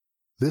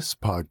This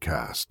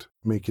podcast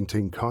may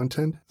contain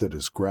content that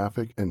is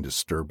graphic and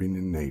disturbing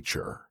in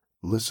nature.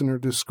 Listener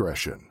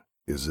discretion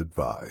is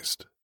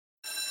advised.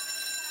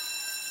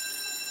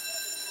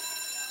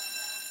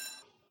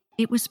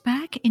 It was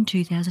back in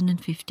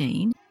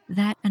 2015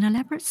 that an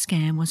elaborate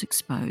scam was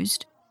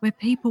exposed where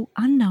people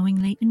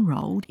unknowingly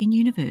enrolled in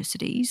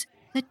universities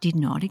that did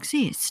not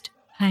exist,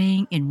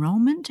 paying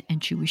enrolment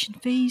and tuition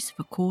fees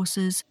for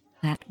courses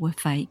that were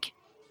fake.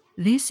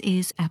 This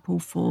is Apple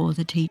for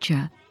the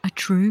Teacher, a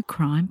true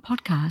crime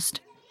podcast.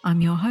 I'm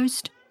your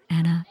host,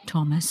 Anna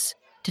Thomas.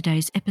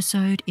 Today's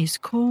episode is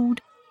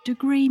called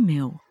Degree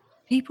Mill.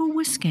 People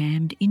were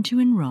scammed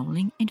into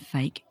enrolling in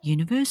fake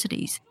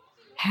universities.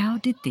 How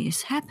did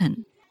this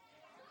happen?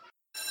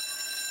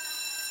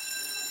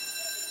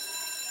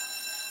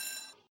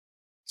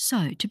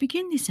 So, to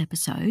begin this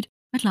episode,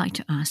 I'd like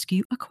to ask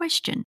you a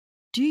question.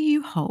 Do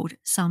you hold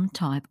some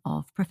type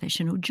of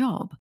professional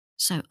job?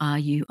 So, are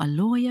you a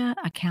lawyer,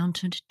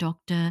 accountant,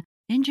 doctor,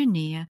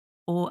 engineer,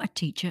 or a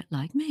teacher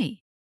like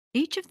me?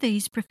 Each of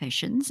these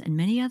professions, and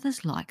many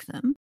others like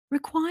them,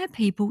 require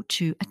people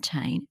to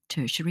attain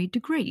tertiary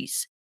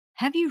degrees.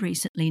 Have you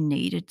recently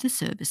needed the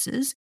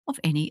services of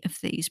any of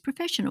these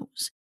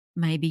professionals?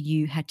 Maybe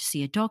you had to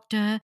see a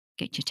doctor,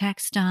 get your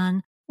tax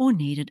done, or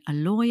needed a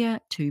lawyer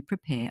to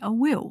prepare a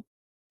will.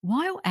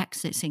 While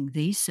accessing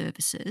these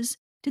services,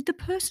 did the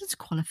person's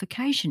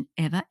qualification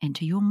ever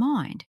enter your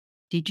mind?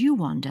 Did you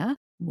wonder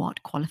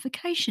what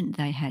qualification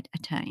they had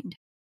attained?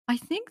 I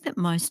think that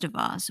most of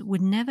us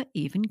would never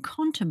even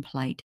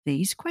contemplate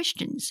these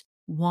questions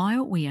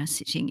while we are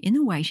sitting in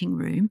the waiting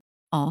room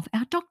of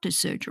our doctor's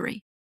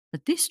surgery.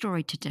 But this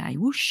story today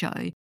will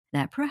show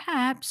that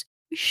perhaps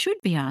we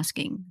should be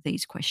asking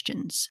these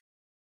questions.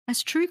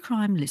 As true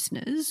crime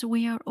listeners,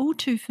 we are all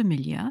too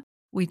familiar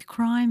with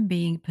crime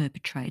being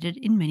perpetrated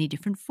in many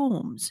different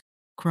forms.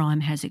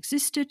 Crime has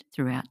existed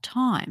throughout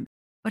time,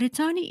 but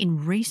it's only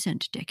in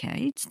recent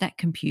decades that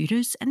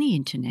computers and the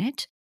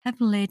internet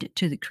have led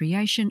to the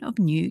creation of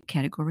new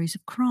categories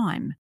of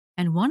crime.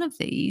 And one of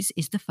these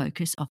is the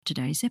focus of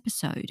today's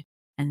episode,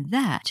 and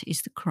that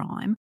is the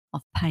crime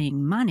of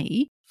paying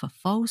money for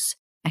false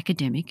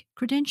academic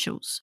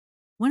credentials.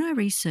 When I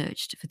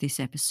researched for this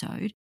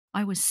episode,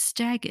 I was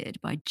staggered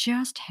by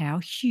just how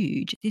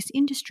huge this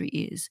industry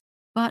is.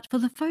 But for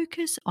the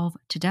focus of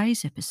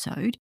today's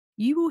episode,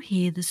 you will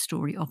hear the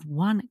story of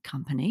one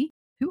company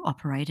who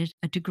operated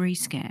a degree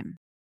scam.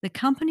 The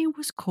company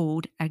was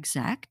called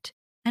Exact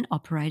and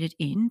operated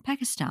in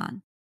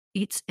Pakistan.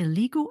 Its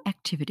illegal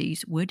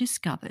activities were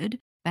discovered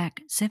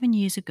back 7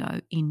 years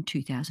ago in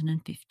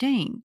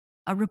 2015.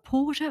 A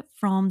reporter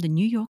from the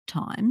New York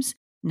Times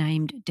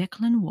named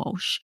Declan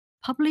Walsh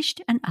published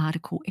an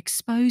article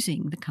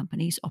exposing the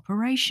company's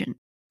operation.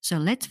 So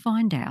let's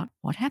find out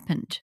what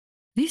happened.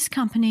 This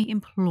company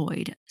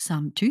employed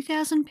some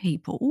 2,000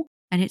 people,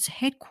 and its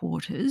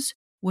headquarters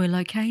were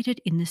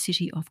located in the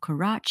city of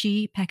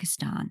Karachi,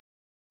 Pakistan.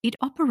 It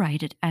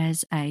operated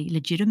as a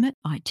legitimate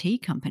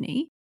IT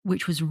company,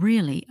 which was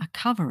really a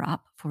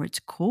cover-up for its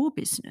core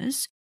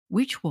business,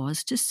 which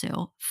was to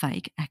sell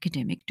fake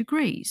academic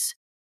degrees.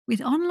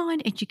 With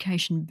online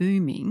education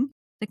booming,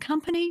 the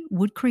company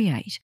would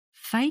create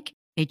fake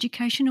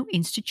educational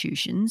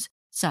institutions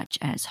such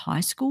as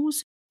high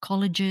schools,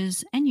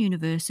 colleges, and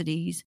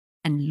universities,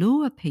 and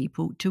lure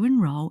people to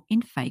enroll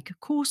in fake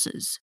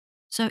courses.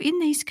 So in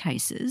these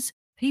cases,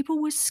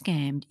 people were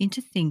scammed into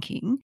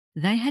thinking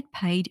they had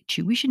paid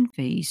tuition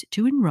fees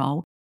to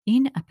enroll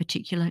in a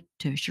particular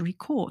tertiary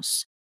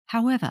course.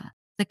 However,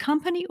 the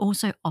company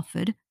also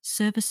offered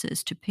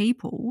services to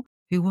people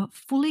who were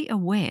fully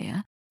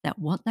aware that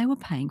what they were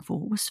paying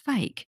for was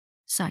fake,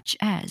 such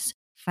as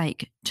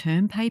fake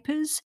term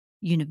papers,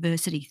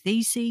 university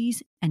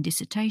theses and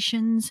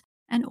dissertations,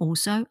 and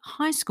also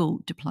high school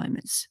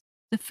diplomas.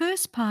 The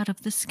first part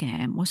of the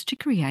scam was to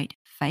create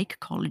fake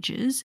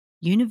colleges,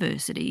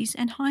 universities,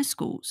 and high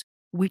schools,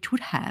 which would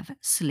have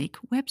slick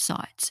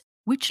websites,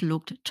 which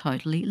looked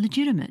totally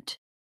legitimate.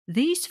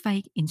 These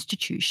fake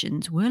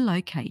institutions were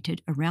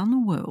located around the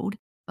world,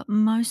 but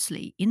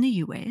mostly in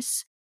the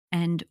US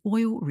and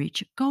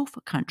oil-rich Gulf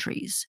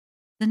countries.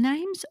 The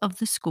names of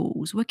the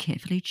schools were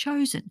carefully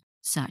chosen,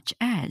 such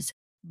as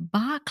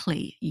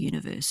Berkeley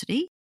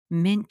University,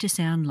 meant to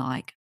sound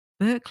like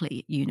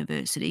Berkeley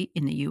University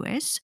in the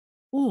US,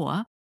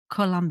 or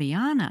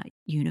Columbiana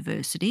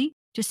University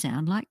to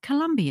sound like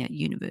Columbia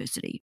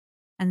University.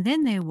 And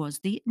then there was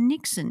the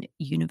Nixon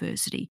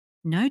University,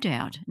 no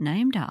doubt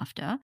named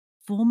after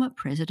former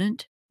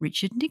President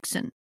Richard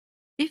Nixon.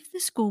 If the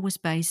school was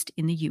based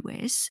in the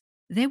US,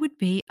 there would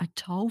be a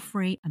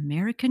toll-free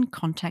American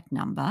contact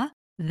number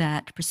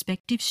that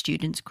prospective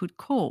students could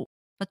call,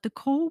 but the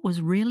call was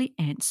really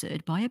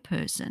answered by a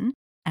person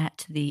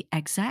at the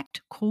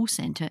Exact call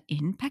center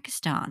in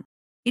Pakistan.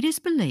 It is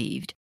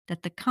believed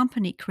that the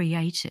company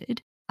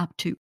created up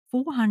to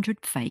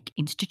 400 fake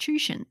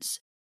institutions.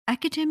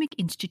 Academic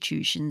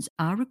institutions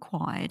are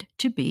required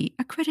to be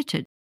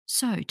accredited.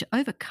 So, to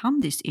overcome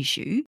this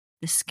issue,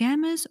 the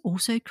scammers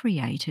also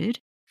created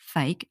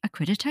fake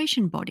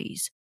accreditation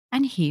bodies.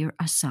 And here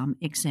are some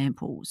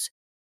examples: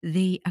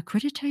 the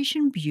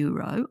Accreditation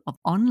Bureau of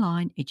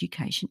Online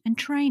Education and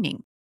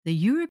Training, the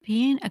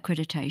European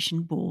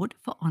Accreditation Board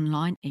for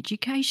Online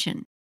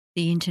Education,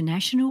 the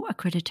International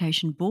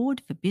Accreditation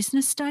Board for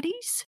Business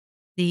Studies,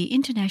 the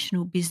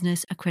International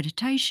Business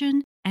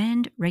Accreditation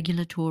and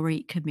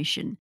Regulatory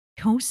Commission.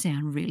 They all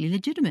sound really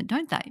legitimate,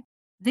 don't they?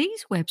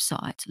 These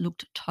websites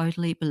looked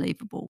totally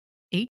believable.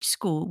 Each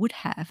school would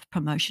have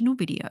promotional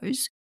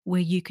videos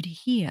where you could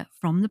hear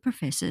from the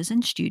professors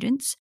and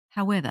students.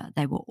 However,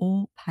 they were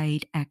all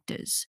paid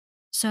actors.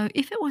 So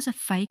if it was a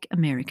fake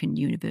American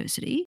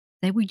university,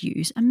 they would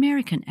use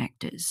American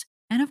actors.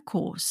 And of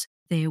course,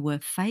 there were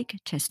fake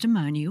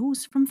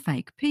testimonials from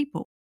fake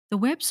people. The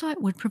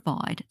website would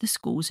provide the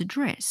school's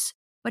address,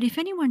 but if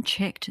anyone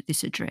checked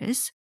this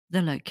address,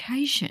 the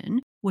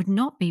location would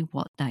not be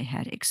what they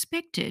had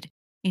expected.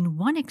 In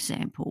one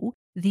example,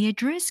 the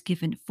address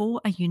given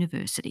for a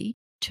university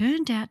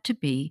turned out to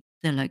be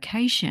the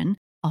location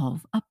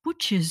of a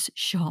butcher's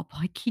shop.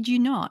 I kid you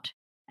not.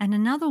 And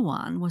another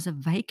one was a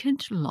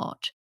vacant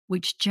lot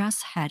which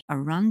just had a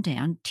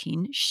rundown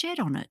tin shed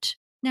on it.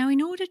 Now,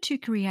 in order to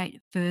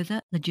create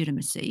further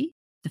legitimacy,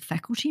 the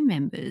faculty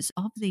members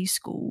of these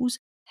schools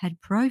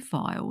had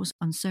profiles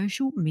on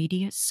social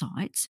media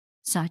sites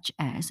such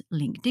as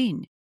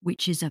LinkedIn,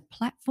 which is a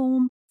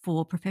platform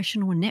for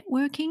professional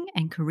networking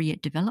and career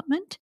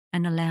development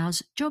and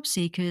allows job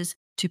seekers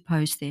to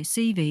post their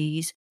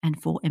CVs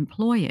and for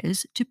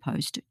employers to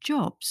post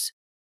jobs.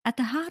 At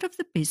the heart of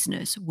the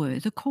business were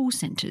the call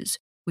centres,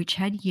 which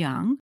had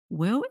young,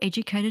 well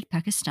educated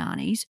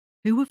Pakistanis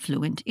who were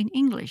fluent in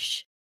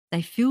English.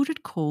 They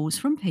fielded calls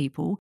from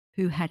people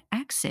who had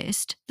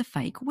accessed the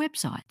fake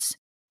websites.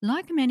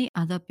 Like many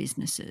other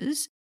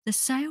businesses, the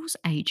sales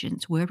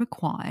agents were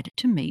required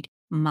to meet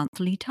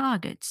monthly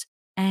targets,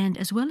 and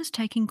as well as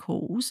taking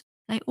calls,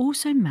 they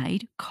also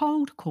made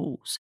cold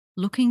calls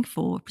looking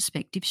for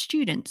prospective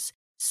students,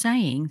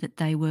 saying that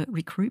they were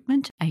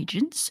recruitment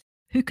agents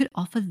who could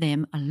offer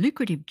them a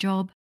lucrative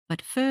job,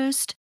 but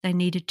first they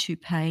needed to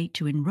pay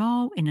to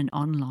enroll in an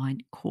online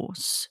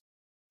course.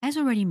 As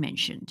already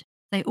mentioned,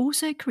 they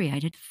also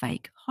created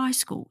fake high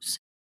schools.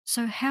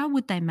 So, how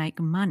would they make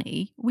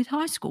money with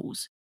high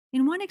schools?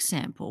 In one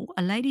example,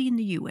 a lady in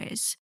the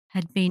US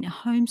had been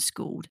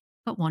homeschooled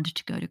but wanted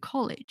to go to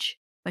college,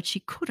 but she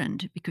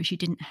couldn't because she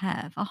didn't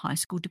have a high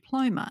school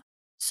diploma.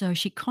 So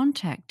she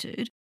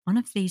contacted one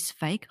of these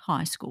fake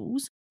high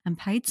schools and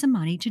paid some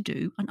money to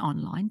do an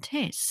online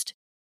test,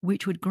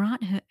 which would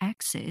grant her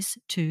access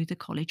to the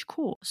college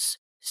course.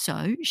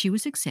 So she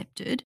was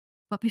accepted,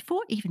 but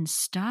before even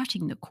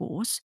starting the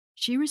course,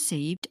 she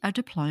received a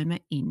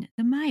diploma in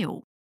the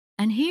mail.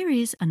 And here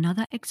is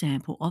another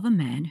example of a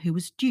man who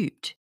was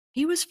duped.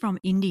 He was from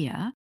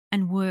India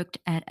and worked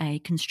at a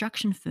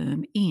construction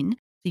firm in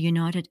the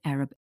United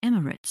Arab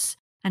Emirates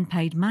and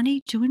paid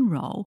money to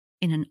enroll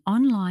in an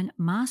online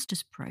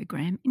master's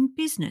program in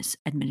business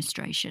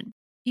administration.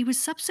 He was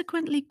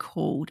subsequently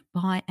called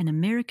by an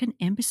American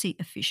embassy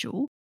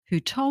official who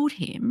told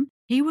him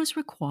he was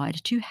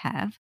required to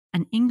have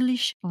an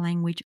English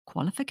language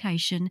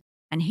qualification,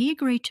 and he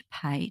agreed to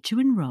pay to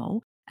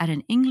enroll at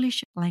an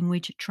English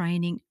language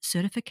training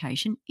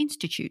certification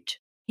institute.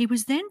 He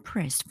was then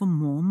pressed for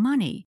more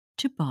money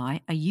to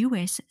buy a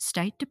US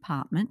State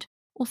Department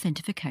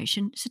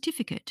authentication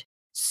certificate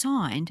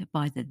signed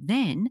by the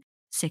then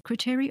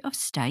Secretary of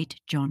State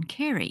John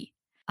Kerry.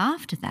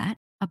 After that,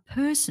 a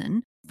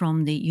person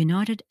from the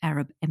United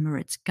Arab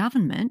Emirates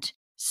government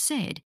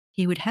said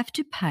he would have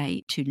to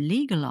pay to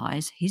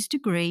legalise his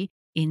degree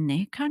in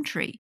their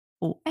country,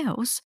 or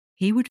else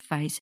he would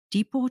face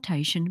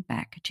deportation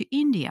back to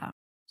India.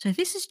 So,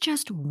 this is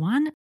just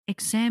one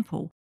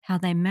example how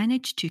they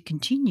managed to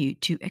continue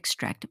to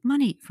extract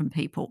money from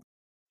people.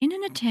 In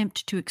an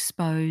attempt to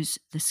expose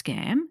the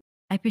scam,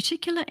 a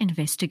particular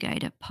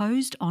investigator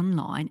posed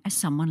online as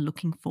someone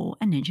looking for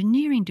an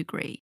engineering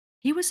degree.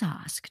 He was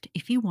asked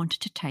if he wanted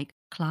to take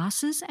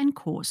classes and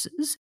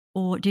courses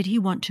or did he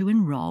want to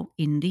enroll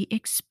in the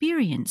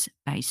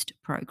experience-based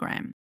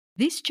program.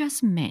 This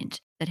just meant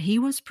that he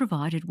was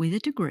provided with a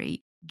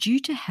degree due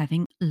to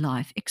having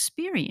life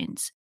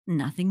experience.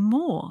 Nothing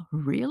more,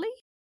 really?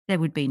 There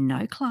would be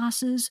no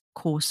classes,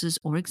 courses,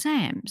 or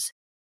exams.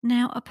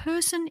 Now, a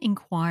person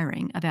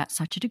inquiring about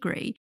such a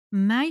degree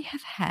may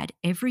have had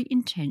every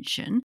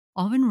intention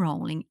of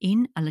enrolling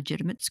in a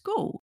legitimate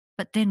school,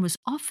 but then was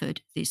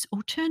offered this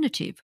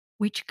alternative,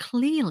 which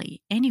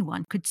clearly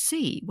anyone could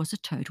see was a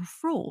total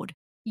fraud.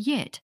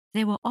 Yet,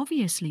 there were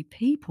obviously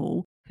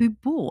people who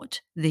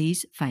bought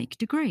these fake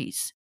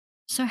degrees.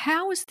 So,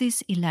 how was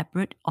this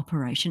elaborate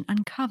operation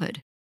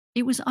uncovered?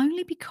 It was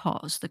only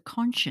because the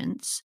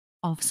conscience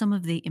of some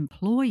of the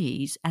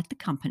employees at the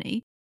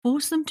company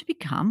forced them to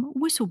become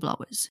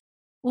whistleblowers.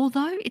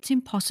 Although it's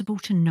impossible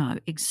to know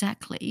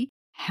exactly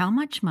how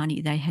much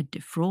money they had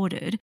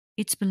defrauded,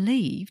 it's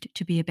believed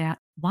to be about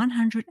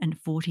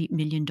 $140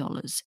 million.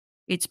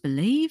 It's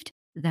believed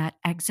that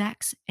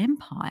Axax's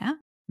empire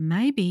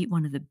may be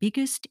one of the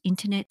biggest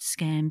internet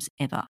scams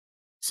ever.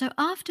 So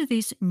after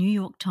this New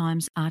York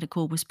Times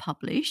article was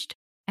published,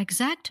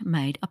 Exact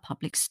made a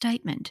public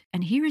statement,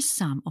 and here is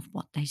some of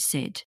what they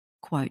said.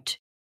 Quote,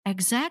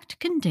 Exact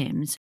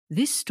condemns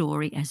this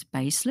story as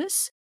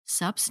baseless,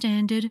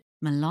 substandard,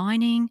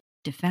 maligning,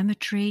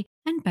 defamatory,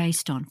 and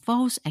based on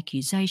false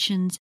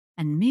accusations,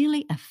 and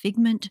merely a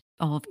figment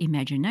of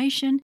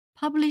imagination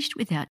published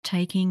without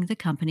taking the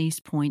company's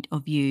point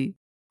of view.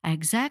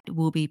 Exact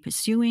will be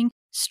pursuing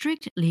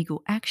strict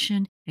legal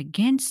action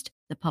against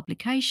the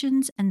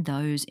publications and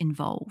those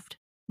involved.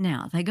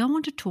 Now, they go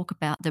on to talk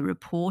about the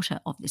reporter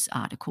of this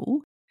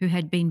article, who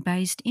had been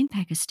based in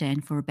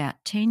Pakistan for about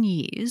 10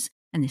 years,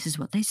 and this is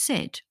what they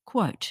said,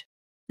 quote,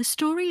 the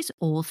story is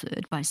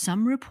authored by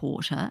some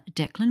reporter,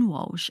 Declan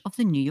Walsh of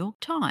the New York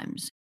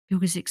Times, who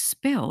was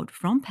expelled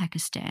from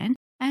Pakistan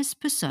as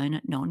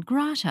persona non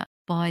grata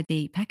by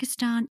the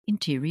Pakistan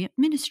Interior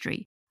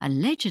Ministry,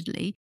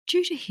 allegedly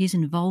due to his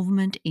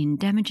involvement in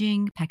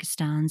damaging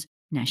Pakistan's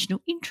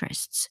national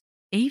interests.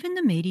 Even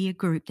the media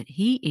group that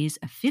he is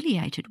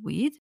affiliated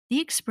with, the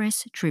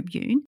Express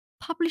Tribune,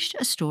 published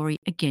a story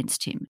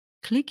against him.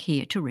 Click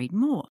here to read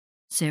more.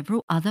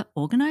 Several other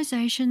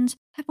organisations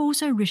have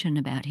also written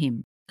about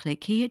him.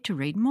 Click here to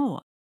read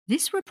more.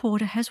 This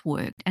reporter has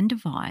worked and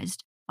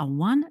devised a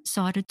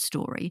one-sided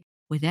story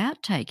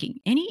without taking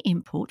any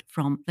input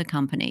from the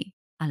company.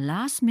 A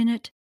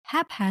last-minute,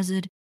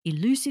 haphazard,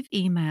 elusive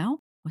email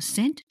was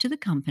sent to the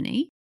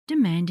company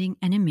demanding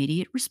an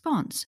immediate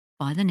response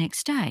by the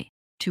next day,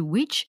 to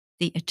which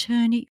the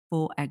attorney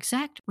for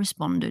Exact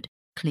responded,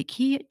 click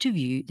here to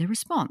view the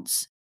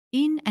response.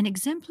 In an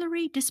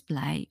exemplary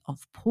display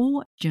of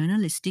poor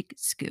journalistic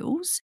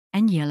skills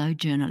and yellow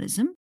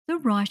journalism, the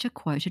writer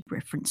quoted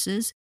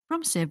references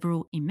from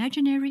several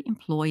imaginary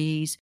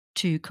employees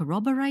to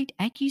corroborate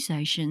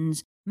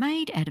accusations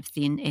made out of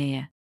thin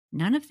air.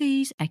 None of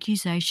these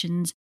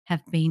accusations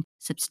have been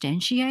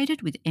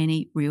substantiated with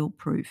any real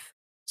proof.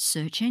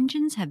 Search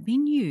engines have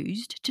been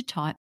used to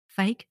type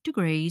fake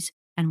degrees,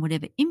 and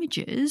whatever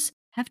images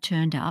have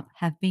turned up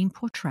have been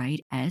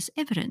portrayed as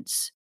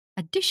evidence.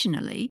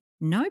 Additionally,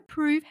 no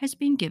proof has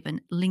been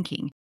given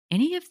linking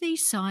any of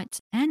these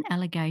sites and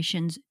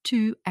allegations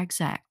to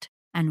Exact,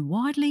 and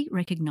widely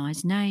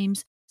recognised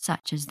names,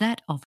 such as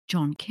that of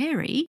John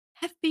Kerry,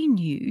 have been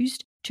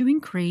used to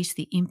increase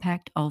the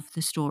impact of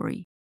the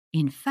story.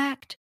 In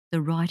fact,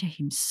 the writer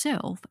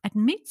himself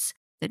admits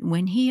that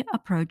when he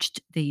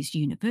approached these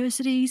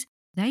universities,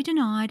 they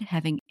denied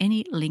having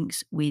any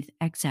links with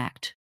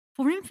Exact.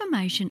 For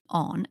information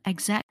on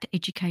Exact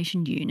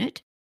Education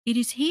Unit, it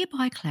is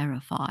hereby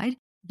clarified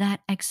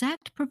that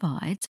Exact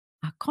provides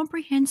a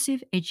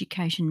comprehensive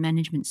education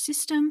management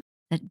system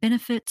that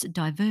benefits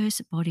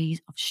diverse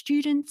bodies of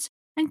students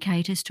and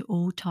caters to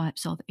all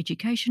types of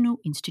educational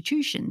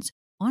institutions,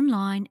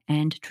 online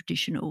and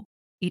traditional.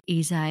 It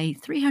is a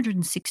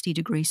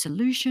 360-degree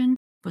solution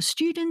for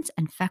students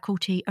and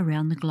faculty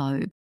around the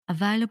globe,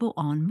 available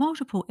on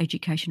multiple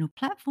educational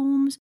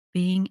platforms,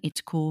 being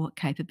its core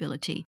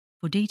capability.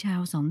 For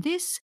details on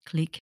this,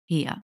 click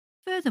here.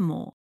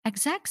 Furthermore,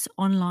 Exact's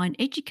online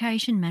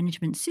education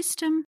management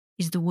system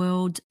is the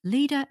world's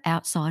leader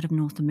outside of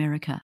North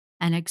America,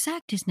 and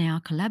Exact is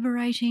now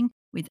collaborating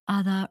with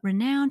other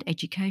renowned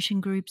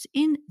education groups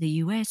in the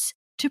US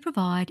to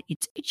provide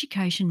its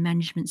education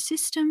management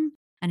system,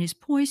 and is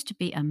poised to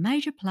be a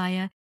major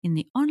player in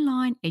the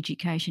online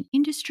education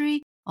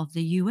industry of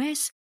the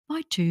US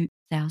by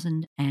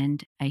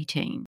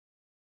 2018.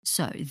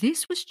 So,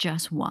 this was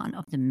just one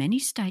of the many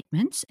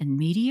statements and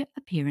media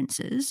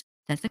appearances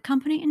that the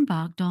company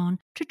embarked on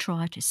to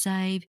try to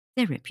save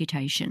their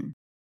reputation.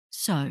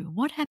 So,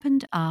 what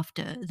happened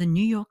after the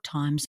New York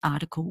Times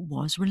article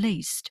was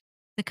released?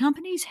 The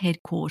company's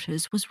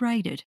headquarters was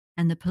raided,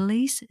 and the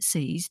police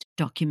seized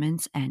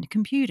documents and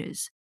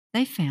computers.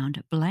 They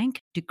found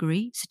blank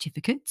degree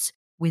certificates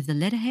with the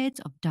letterheads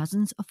of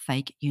dozens of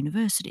fake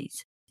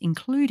universities,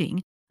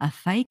 including a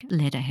fake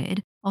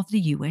letterhead of the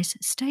US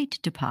State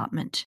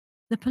Department.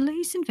 The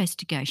police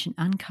investigation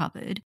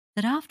uncovered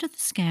that after the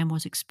scam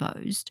was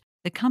exposed,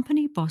 the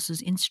company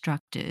bosses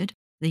instructed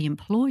the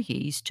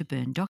employees to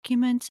burn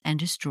documents and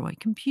destroy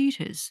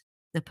computers.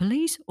 The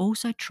police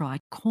also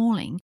tried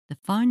calling the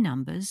phone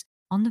numbers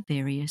on the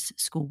various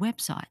school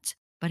websites,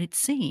 but it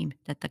seemed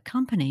that the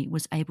company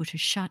was able to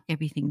shut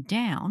everything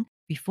down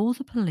before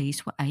the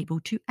police were able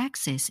to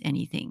access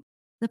anything.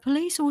 The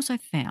police also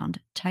found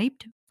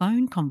taped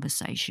phone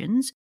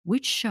conversations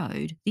which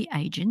showed the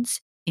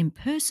agents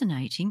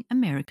impersonating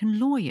American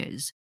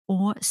lawyers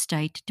or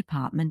State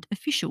Department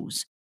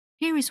officials.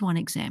 Here is one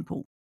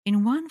example.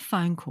 In one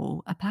phone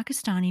call, a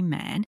Pakistani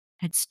man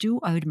had still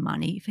owed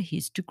money for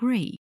his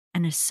degree,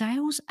 and a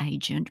sales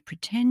agent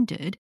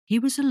pretended he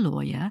was a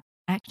lawyer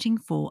acting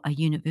for a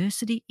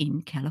university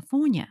in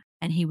California,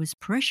 and he was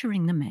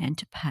pressuring the man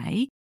to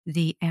pay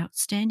the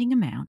outstanding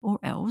amount or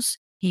else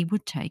he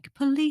would take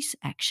police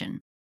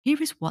action.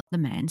 Here is what the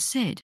man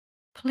said.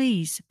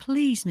 Please,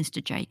 please,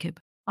 Mr. Jacob,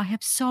 I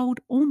have sold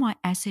all my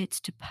assets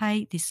to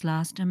pay this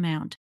last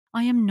amount.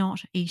 I am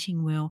not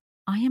eating well.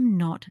 I am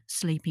not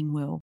sleeping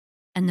well.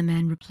 And the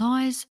man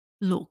replies,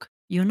 Look,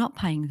 you're not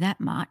paying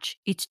that much,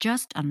 it's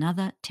just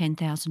another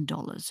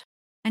 $10,000.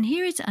 And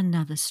here is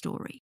another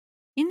story.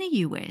 In the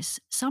US,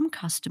 some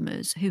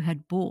customers who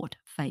had bought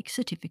fake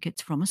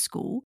certificates from a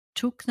school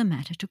took the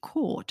matter to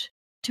court.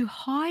 To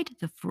hide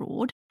the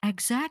fraud,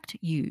 Exact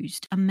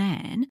used a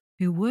man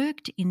who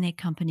worked in their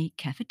company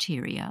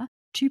cafeteria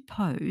to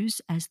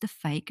pose as the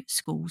fake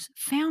school's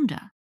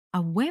founder.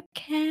 A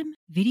webcam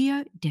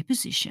video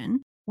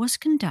deposition was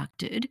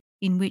conducted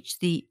in which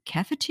the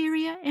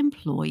cafeteria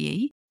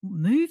employee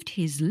moved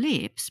his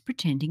lips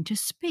pretending to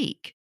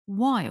speak,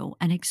 while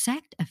an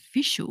Exact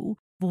official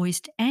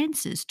voiced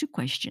answers to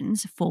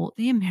questions for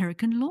the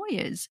American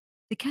lawyers.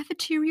 The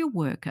cafeteria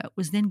worker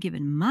was then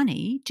given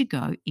money to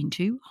go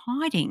into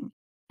hiding.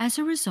 As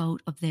a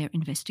result of their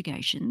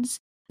investigations,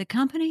 the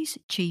company's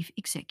chief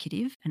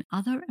executive and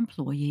other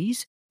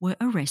employees were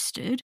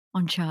arrested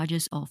on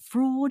charges of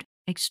fraud,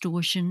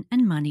 extortion,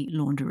 and money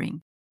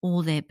laundering.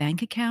 All their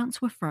bank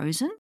accounts were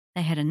frozen.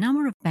 They had a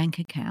number of bank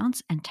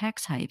accounts and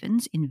tax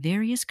havens in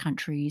various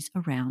countries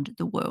around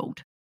the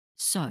world.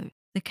 So,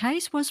 the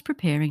case was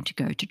preparing to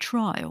go to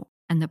trial,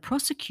 and the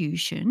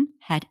prosecution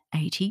had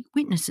 80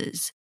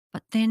 witnesses.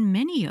 But then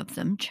many of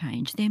them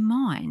changed their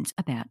minds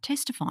about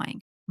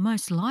testifying,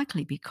 most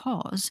likely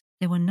because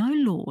there were no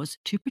laws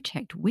to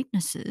protect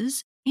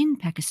witnesses in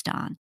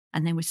Pakistan,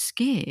 and they were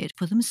scared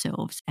for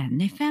themselves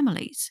and their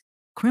families.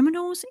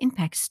 Criminals in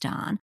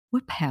Pakistan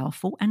were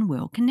powerful and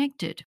well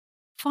connected.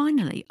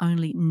 Finally,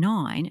 only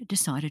 9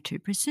 decided to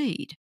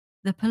proceed.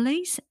 The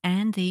police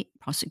and the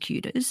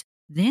prosecutors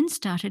then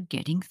started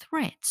getting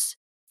threats.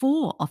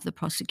 4 of the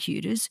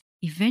prosecutors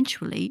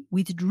eventually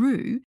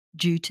withdrew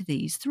due to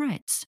these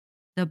threats.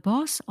 The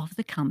boss of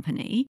the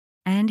company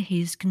and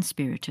his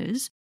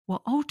conspirators were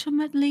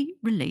ultimately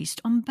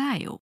released on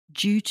bail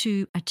due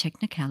to a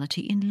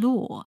technicality in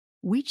law,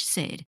 which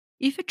said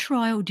if a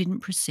trial didn't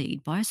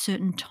proceed by a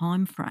certain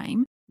time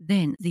frame,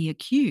 then the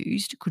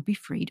accused could be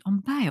freed on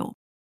bail.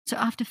 So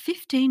after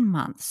 15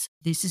 months,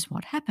 this is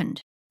what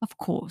happened. Of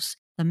course,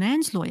 the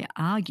man's lawyer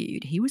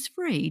argued he was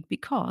freed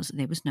because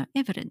there was no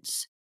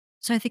evidence.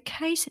 So the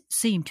case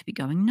seemed to be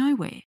going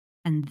nowhere.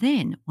 And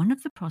then one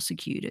of the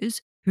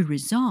prosecutors, who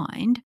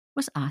resigned,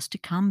 was asked to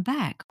come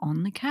back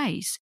on the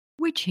case,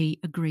 which he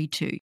agreed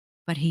to.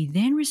 But he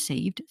then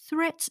received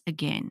threats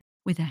again,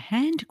 with a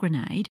hand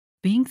grenade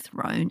being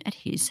thrown at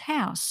his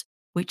house,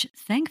 which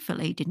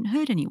thankfully didn't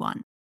hurt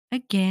anyone.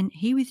 Again,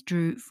 he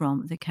withdrew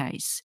from the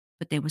case,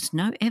 but there was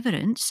no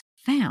evidence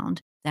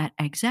found that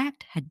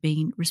Exact had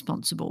been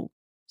responsible.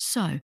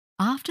 So,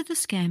 after the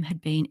scam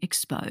had been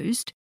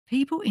exposed,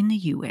 people in the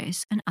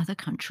US and other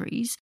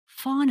countries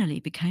finally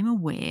became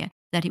aware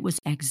that it was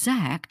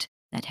Exact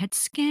that had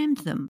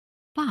scammed them.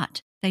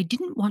 But they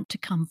didn't want to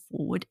come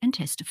forward and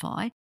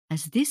testify,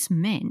 as this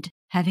meant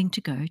having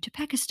to go to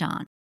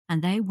Pakistan,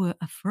 and they were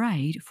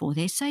afraid for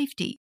their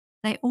safety.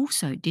 They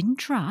also didn't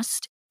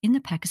trust in the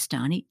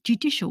Pakistani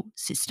judicial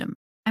system.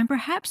 And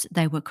perhaps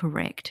they were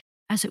correct,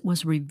 as it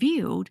was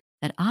revealed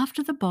that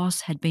after the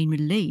boss had been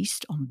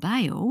released on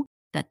bail,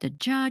 that the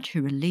judge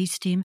who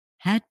released him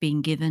had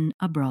been given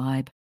a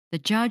bribe. The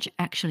judge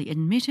actually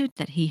admitted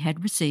that he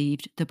had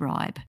received the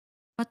bribe.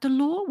 But the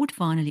law would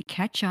finally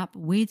catch up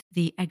with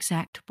the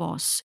Exact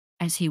boss,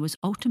 as he was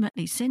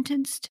ultimately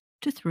sentenced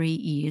to 3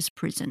 years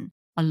prison,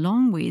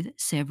 along with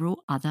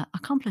several other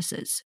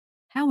accomplices.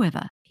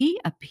 However, he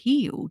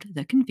appealed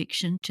the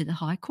conviction to the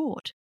High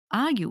Court,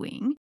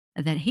 arguing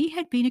that he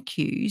had been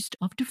accused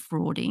of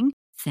defrauding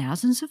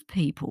thousands of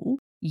people,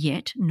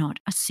 yet not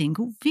a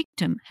single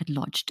victim had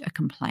lodged a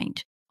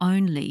complaint,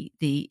 only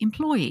the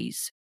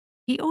employees.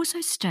 He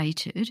also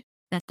stated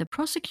that the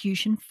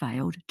prosecution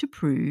failed to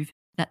prove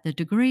that the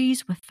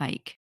degrees were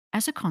fake.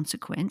 As a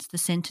consequence, the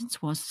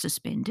sentence was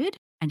suspended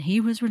and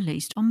he was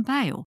released on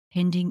bail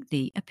pending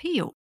the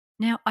appeal.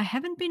 Now, I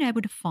haven't been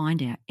able to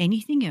find out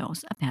anything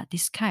else about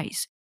this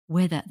case,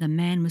 whether the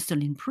man was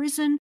still in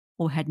prison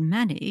or had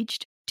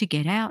managed to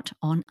get out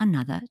on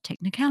another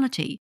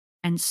technicality.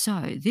 And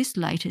so this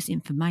latest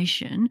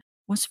information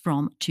was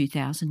from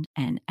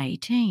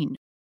 2018.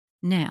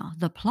 Now,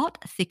 the plot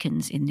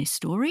thickens in this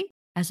story,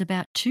 as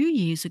about 2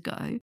 years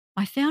ago,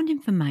 I found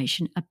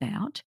information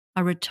about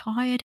a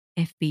retired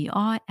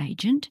FBI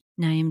agent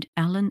named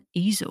Alan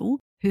Easel,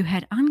 who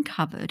had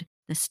uncovered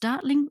the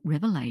startling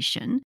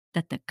revelation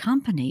that the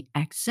company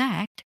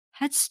Exact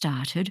had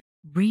started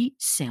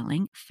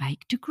reselling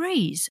fake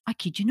degrees. I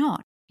kid you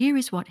not. Here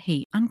is what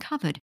he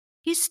uncovered.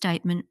 His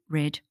statement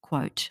read,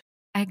 quote,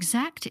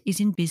 "Exact is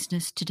in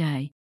business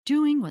today,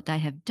 doing what they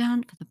have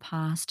done for the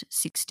past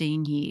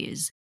 16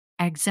 years.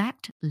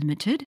 Exact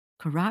Limited,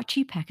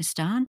 Karachi,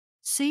 Pakistan,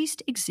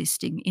 ceased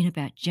existing in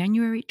about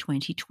January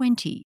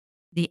 2020.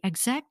 The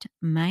Exact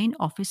main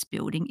office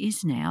building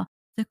is now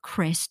the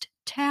Crest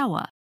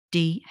Tower,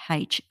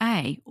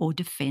 DHA, or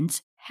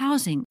Defence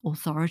Housing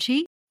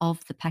Authority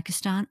of the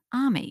Pakistan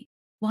Army.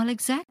 While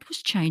Exact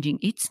was changing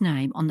its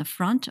name on the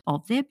front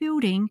of their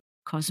building,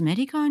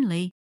 cosmetic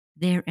only,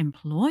 their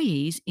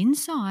employees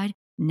inside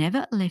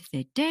never left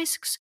their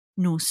desks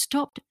nor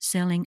stopped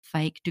selling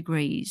fake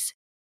degrees.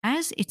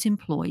 as its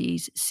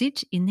employees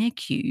sit in their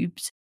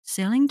cubes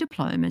selling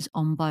diplomas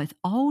on both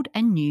old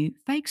and new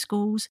fake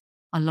schools,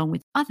 along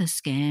with other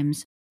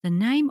scams. The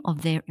name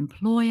of their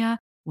employer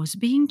was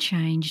being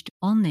changed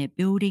on their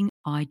building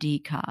ID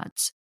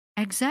cards.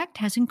 Exact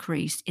has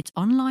increased its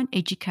online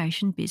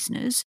education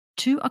business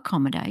to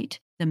accommodate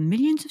the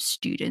millions of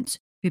students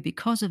who,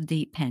 because of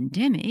the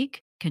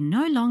pandemic, can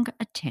no longer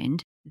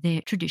attend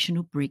their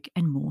traditional brick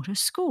and mortar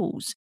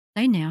schools.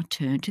 They now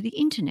turn to the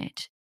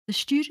internet. The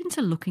students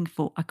are looking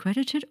for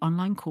accredited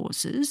online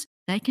courses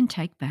they can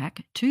take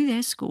back to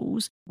their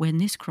schools when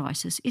this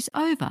crisis is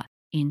over.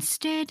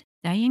 Instead,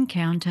 they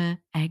encounter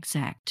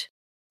Exact.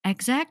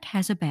 Exact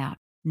has about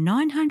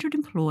 900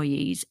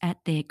 employees at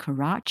their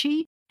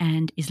Karachi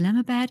and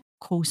Islamabad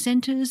call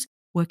centres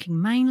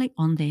working mainly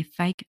on their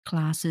fake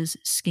classes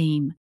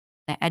scheme.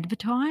 They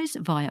advertise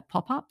via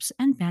pop ups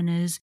and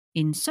banners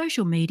in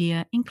social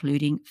media,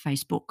 including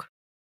Facebook.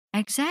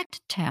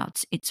 Exact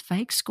touts its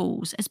fake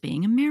schools as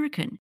being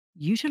American,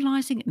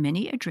 utilising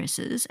many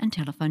addresses and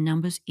telephone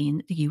numbers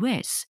in the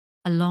US,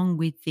 along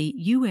with the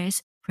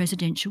US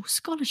Presidential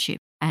Scholarship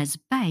as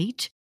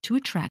bait to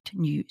attract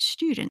new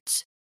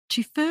students.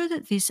 To further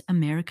this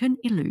American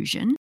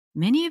illusion,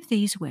 many of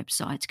these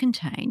websites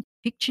contain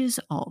pictures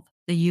of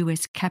the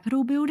US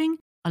Capitol building,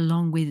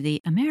 along with the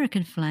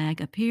American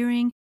flag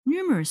appearing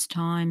numerous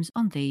times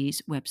on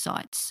these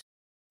websites.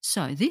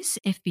 So, this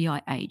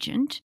FBI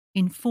agent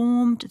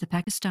informed the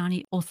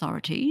Pakistani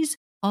authorities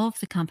of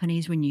the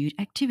company's renewed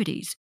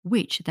activities,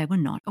 which they were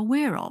not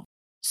aware of.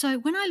 So,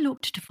 when I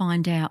looked to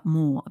find out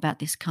more about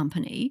this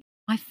company,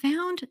 I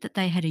found that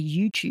they had a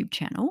YouTube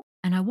channel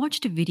and I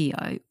watched a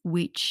video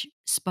which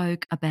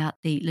spoke about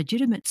the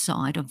legitimate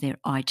side of their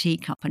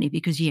IT company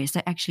because, yes,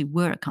 they actually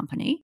were a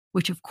company,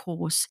 which of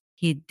course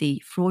hid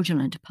the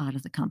fraudulent part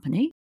of the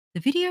company. The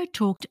video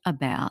talked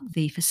about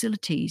the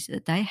facilities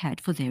that they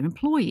had for their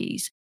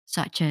employees,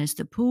 such as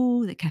the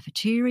pool, the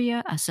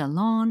cafeteria, a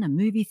salon, a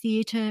movie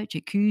theatre,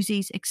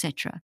 jacuzzis,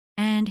 etc.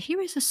 And here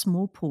is a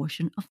small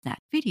portion of that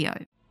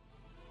video.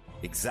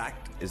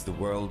 Exact is the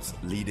world's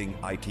leading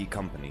IT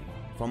company.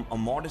 From a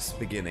modest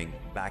beginning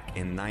back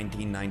in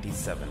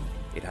 1997,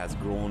 it has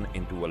grown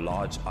into a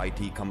large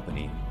IT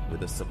company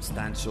with a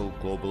substantial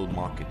global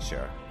market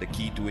share. The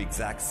key to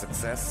Exact's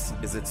success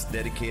is its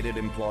dedicated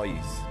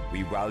employees.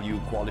 We value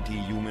quality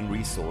human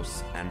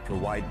resource and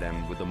provide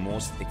them with the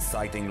most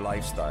exciting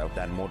lifestyle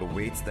that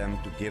motivates them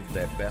to give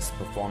their best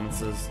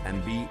performances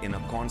and be in a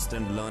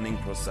constant learning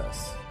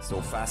process. So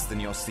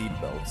fasten your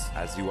seatbelts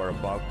as you are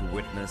about to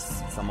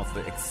witness some of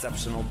the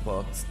exceptional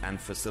perks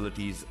and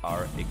facilities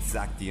our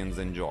Exactians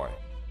enjoy.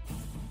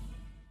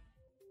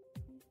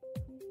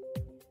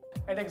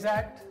 At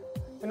Exact,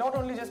 we not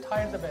only just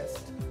hire the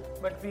best,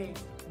 but we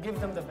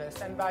give them the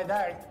best. And by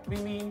that, we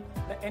mean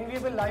the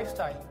enviable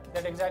lifestyle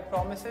that Exact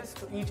promises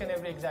to each and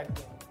every Exact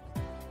team.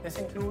 This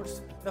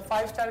includes the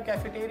 5-star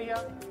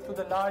cafeteria to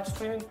the large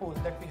swimming pool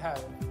that we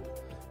have.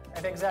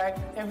 At Exact,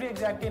 every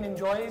Exactian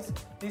enjoys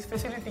these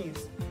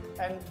facilities,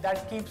 and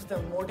that keeps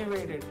them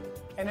motivated,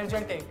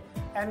 energetic,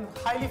 and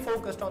highly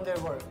focused on their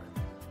work.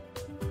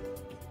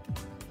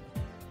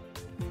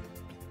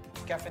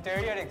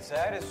 Cafeteria at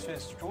Exact is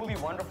just truly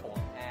wonderful,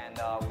 and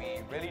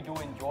we really do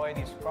enjoy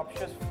the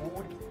scrumptious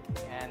food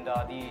and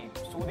the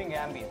soothing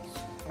ambience.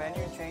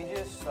 Menu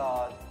changes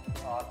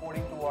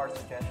according to our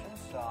suggestions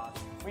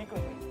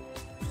frequently,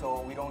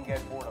 so we don't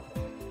get bored of it.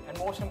 And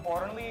most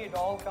importantly, it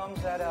all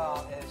comes at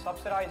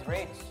subsidized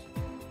rates.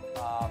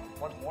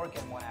 What more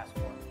can one ask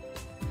for?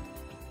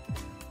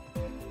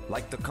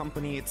 Like the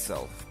company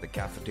itself, the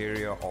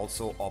cafeteria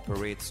also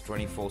operates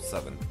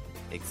 24/7.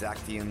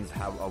 Exactians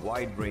have a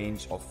wide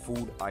range of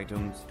food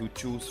items to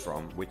choose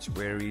from, which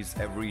varies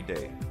every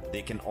day.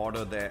 They can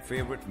order their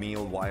favorite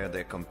meal via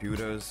their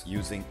computers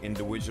using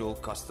individual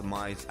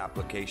customized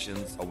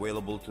applications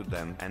available to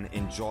them and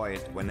enjoy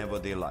it whenever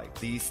they like.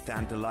 These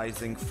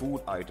tantalizing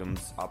food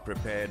items are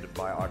prepared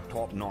by our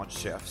top-notch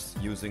chefs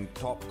using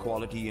top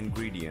quality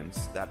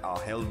ingredients that are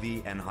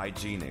healthy and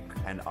hygienic,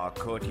 and our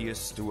courteous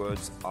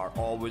stewards are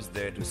always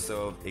there to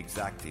serve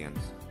Exactians.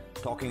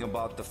 Talking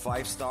about the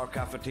 5-star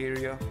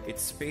cafeteria,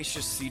 its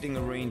spacious seating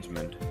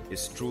arrangement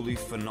is truly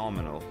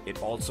phenomenal.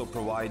 It also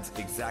provides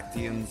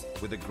Exactians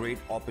with a great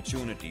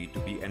opportunity to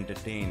be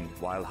entertained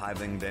while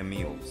having their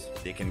meals.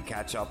 They can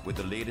catch up with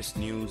the latest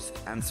news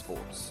and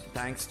sports,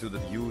 thanks to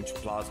the huge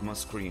plasma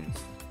screens.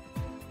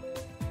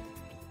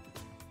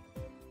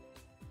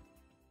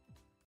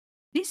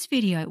 This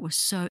video was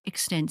so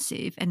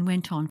extensive and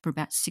went on for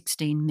about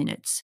 16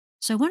 minutes.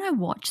 So when I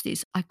watched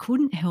this, I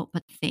couldn't help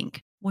but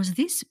think, was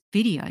this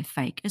video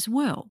fake as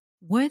well?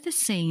 Were the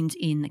scenes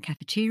in the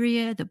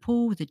cafeteria, the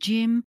pool, the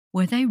gym,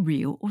 were they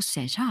real or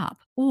set up?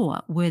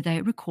 Or were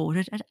they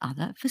recorded at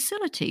other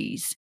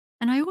facilities?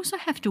 And I also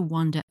have to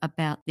wonder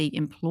about the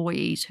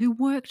employees who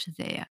worked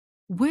there.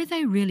 Were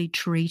they really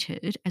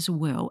treated as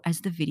well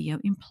as the video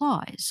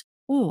implies?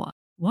 Or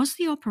was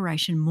the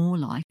operation more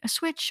like a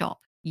sweatshop?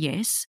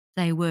 Yes,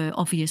 they were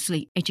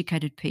obviously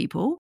educated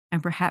people,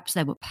 and perhaps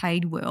they were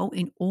paid well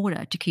in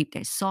order to keep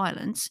their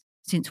silence,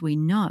 since we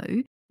know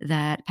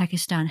that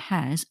Pakistan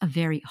has a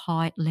very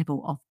high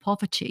level of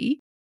poverty.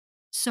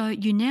 So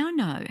you now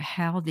know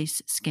how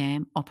this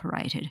scam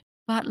operated.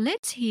 But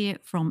let's hear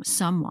from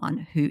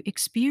someone who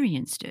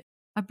experienced it.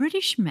 A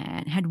British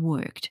man had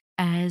worked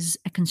as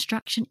a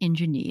construction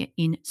engineer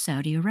in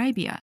Saudi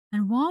Arabia.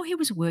 And while he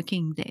was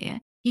working there,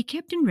 he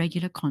kept in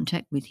regular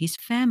contact with his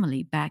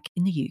family back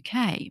in the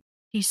UK.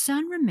 His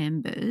son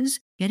remembers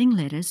getting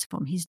letters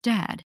from his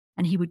dad,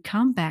 and he would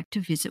come back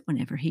to visit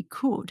whenever he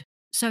could.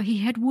 So he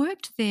had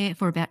worked there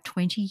for about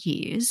 20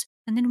 years,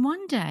 and then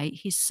one day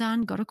his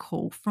son got a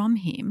call from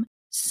him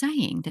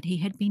saying that he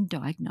had been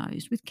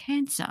diagnosed with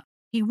cancer.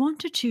 He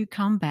wanted to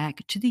come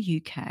back to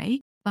the UK,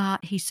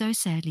 but he so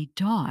sadly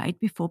died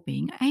before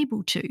being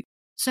able to.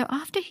 So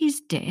after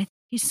his death,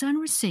 his son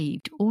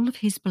received all of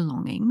his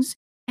belongings,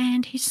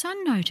 and his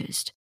son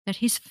noticed that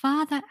his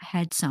father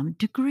had some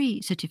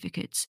degree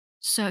certificates.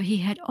 So he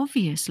had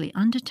obviously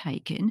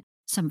undertaken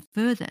some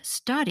further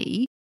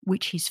study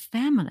which his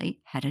family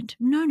hadn't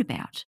known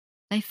about.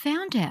 They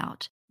found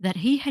out that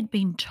he had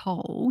been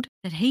told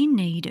that he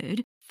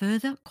needed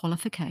further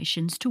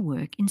qualifications to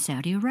work in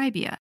Saudi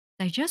Arabia.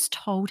 They just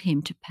told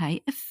him to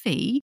pay a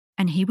fee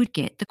and he would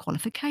get the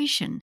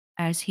qualification,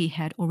 as he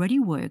had already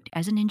worked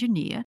as an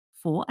engineer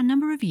for a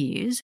number of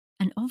years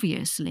and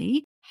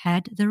obviously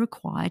had the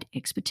required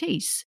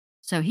expertise.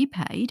 So he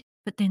paid,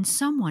 but then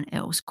someone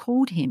else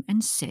called him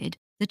and said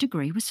the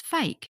degree was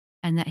fake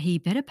and that he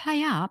better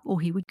pay up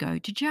or he would go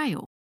to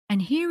jail.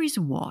 And here is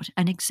what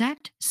an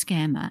exact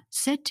scammer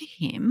said to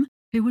him,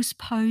 who was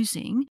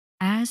posing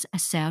as a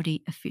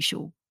Saudi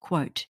official.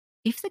 Quote,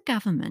 "If the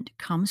government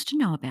comes to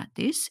know about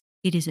this,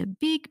 it is a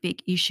big,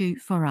 big issue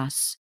for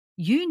us.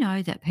 You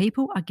know that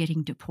people are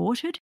getting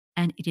deported,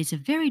 and it is a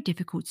very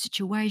difficult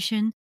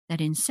situation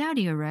that in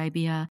Saudi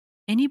Arabia,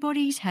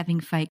 anybody's having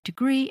fake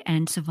degree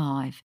and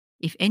survive.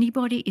 If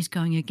anybody is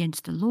going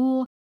against the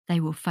law, they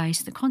will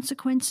face the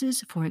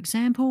consequences, for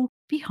example,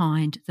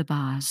 behind the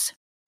bars."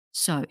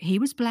 So he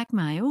was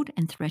blackmailed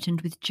and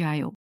threatened with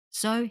jail.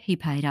 So he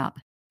paid up.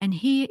 And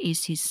here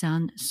is his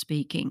son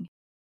speaking.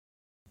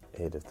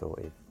 He'd have thought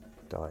he'd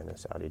die in a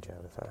Saudi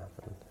jail if that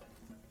happened.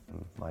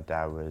 My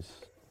dad was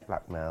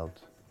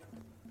blackmailed,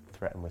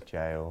 threatened with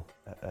jail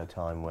at a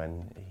time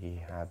when he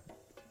had,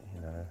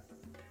 a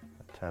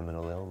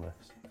terminal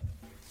illness.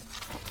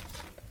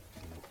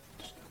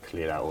 Just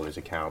cleared out all his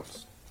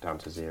accounts down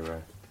to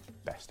zero.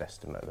 Best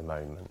estimate at the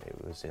moment,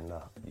 it was in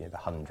the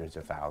hundreds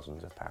of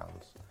thousands of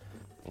pounds.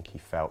 I think he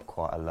felt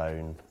quite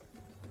alone.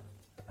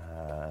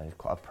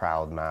 Quite a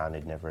proud man.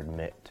 He'd never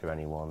admit to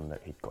anyone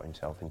that he'd got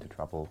himself into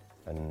trouble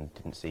and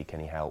didn't seek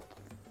any help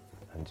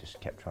and just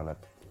kept trying to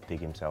dig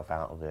himself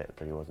out of it,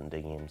 but he wasn't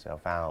digging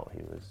himself out,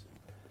 he was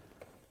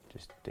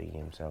just digging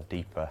himself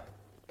deeper.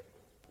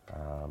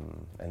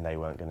 And they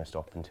weren't going to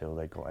stop until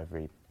they got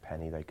every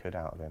penny they could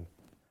out of him.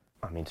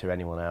 I mean, to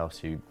anyone else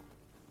who's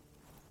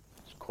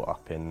caught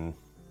up in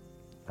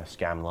a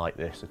scam like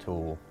this at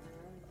all,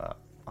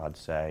 I'd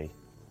say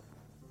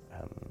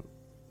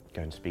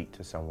go and speak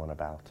to someone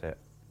about it,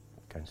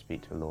 go and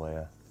speak to a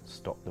lawyer,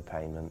 stop the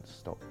payments,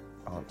 stop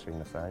answering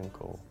the phone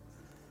call.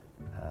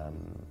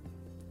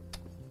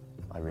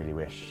 I really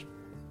wish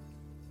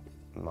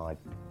my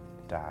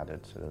dad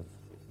had sort of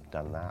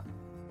done that.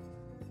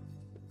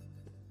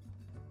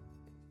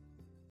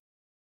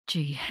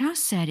 Gee, how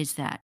sad is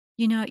that?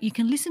 You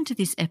can listen to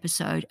this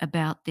episode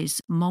about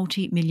this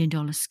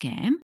multi-million-dollar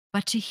scam,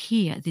 but to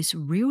hear this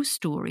real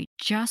story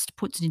just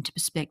puts it into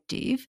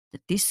perspective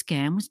that this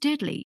scam was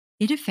deadly.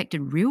 It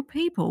affected real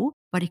people,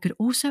 but it could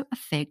also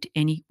affect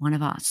any one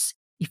of us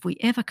if we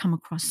ever come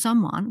across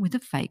someone with a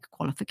fake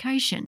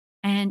qualification,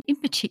 and in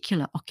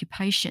particular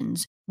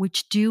occupations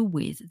which deal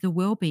with the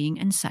well-being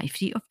and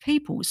safety of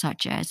people,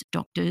 such as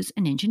doctors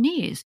and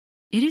engineers.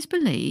 It is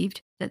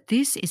believed that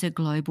this is a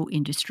global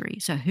industry,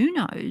 so who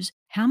knows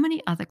how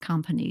many other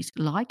companies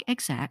like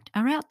Exact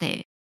are out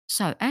there.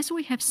 So as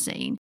we have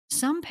seen,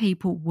 some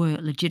people were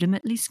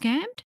legitimately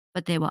scammed,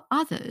 but there were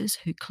others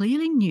who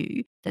clearly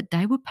knew that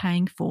they were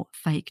paying for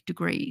fake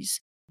degrees.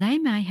 They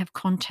may have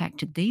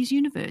contacted these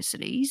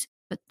universities,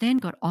 but then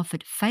got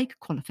offered fake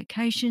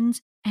qualifications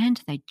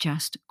and they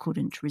just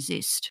couldn't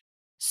resist.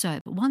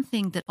 So one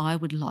thing that I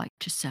would like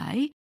to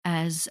say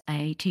as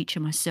a teacher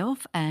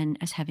myself and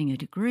as having a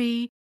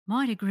degree,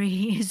 my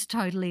degree is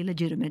totally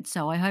legitimate.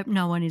 So I hope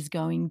no one is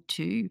going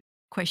to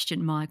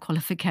question my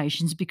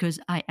qualifications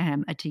because I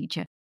am a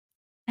teacher.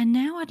 And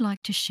now I'd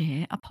like to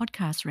share a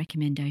podcast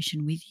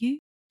recommendation with you.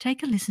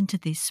 Take a listen to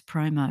this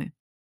promo.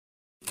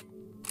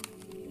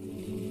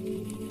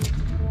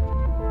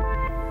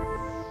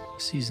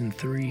 Season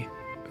 3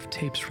 of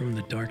Tapes from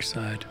the Dark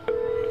Side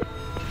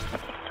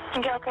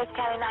Gilchrist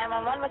County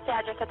 911, what's the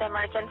address of the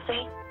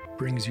emergency?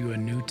 brings you a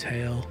new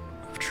tale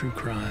of true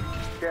crime.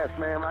 Yes,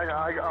 ma'am.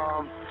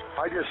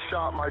 I just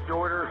shot my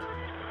daughter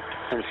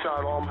and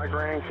shot all my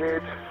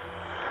grandkids,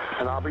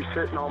 and I'll be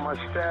sitting on my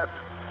step,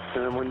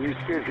 and then when you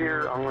get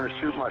here, I'm going to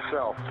shoot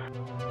myself.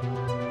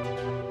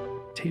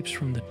 Tapes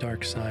from the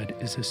Dark Side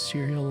is a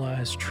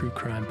serialized true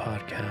crime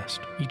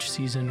podcast. Each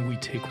season, we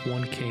take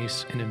one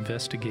case and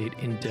investigate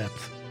in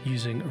depth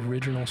using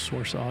original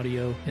source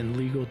audio and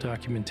legal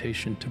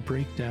documentation to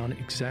break down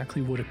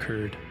exactly what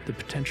occurred, the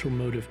potential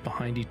motive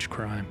behind each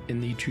crime,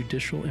 and the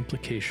judicial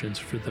implications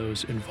for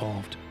those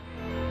involved.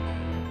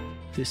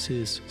 This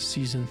is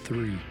Season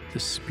 3, The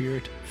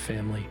Spirit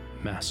Family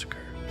Massacre.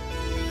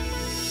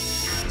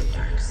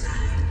 Dark side.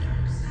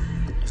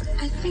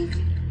 I think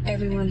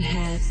everyone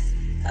has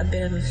a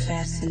bit of a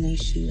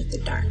fascination with the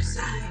dark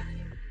side.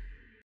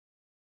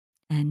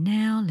 And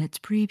now let's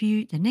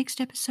preview the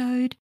next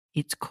episode.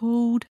 It's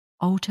called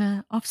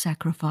Altar of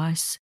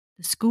Sacrifice.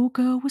 The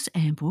schoolgirl was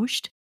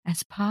ambushed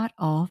as part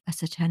of a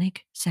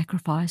satanic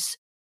sacrifice.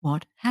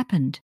 What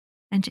happened?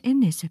 And in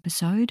this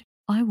episode,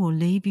 I will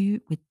leave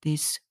you with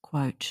this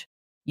quote.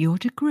 Your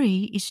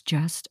degree is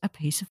just a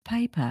piece of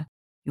paper.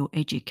 Your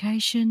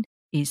education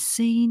is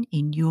seen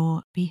in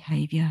your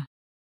behaviour.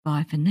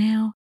 Bye for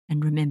now,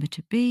 and remember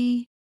to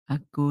be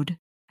a good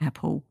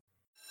apple.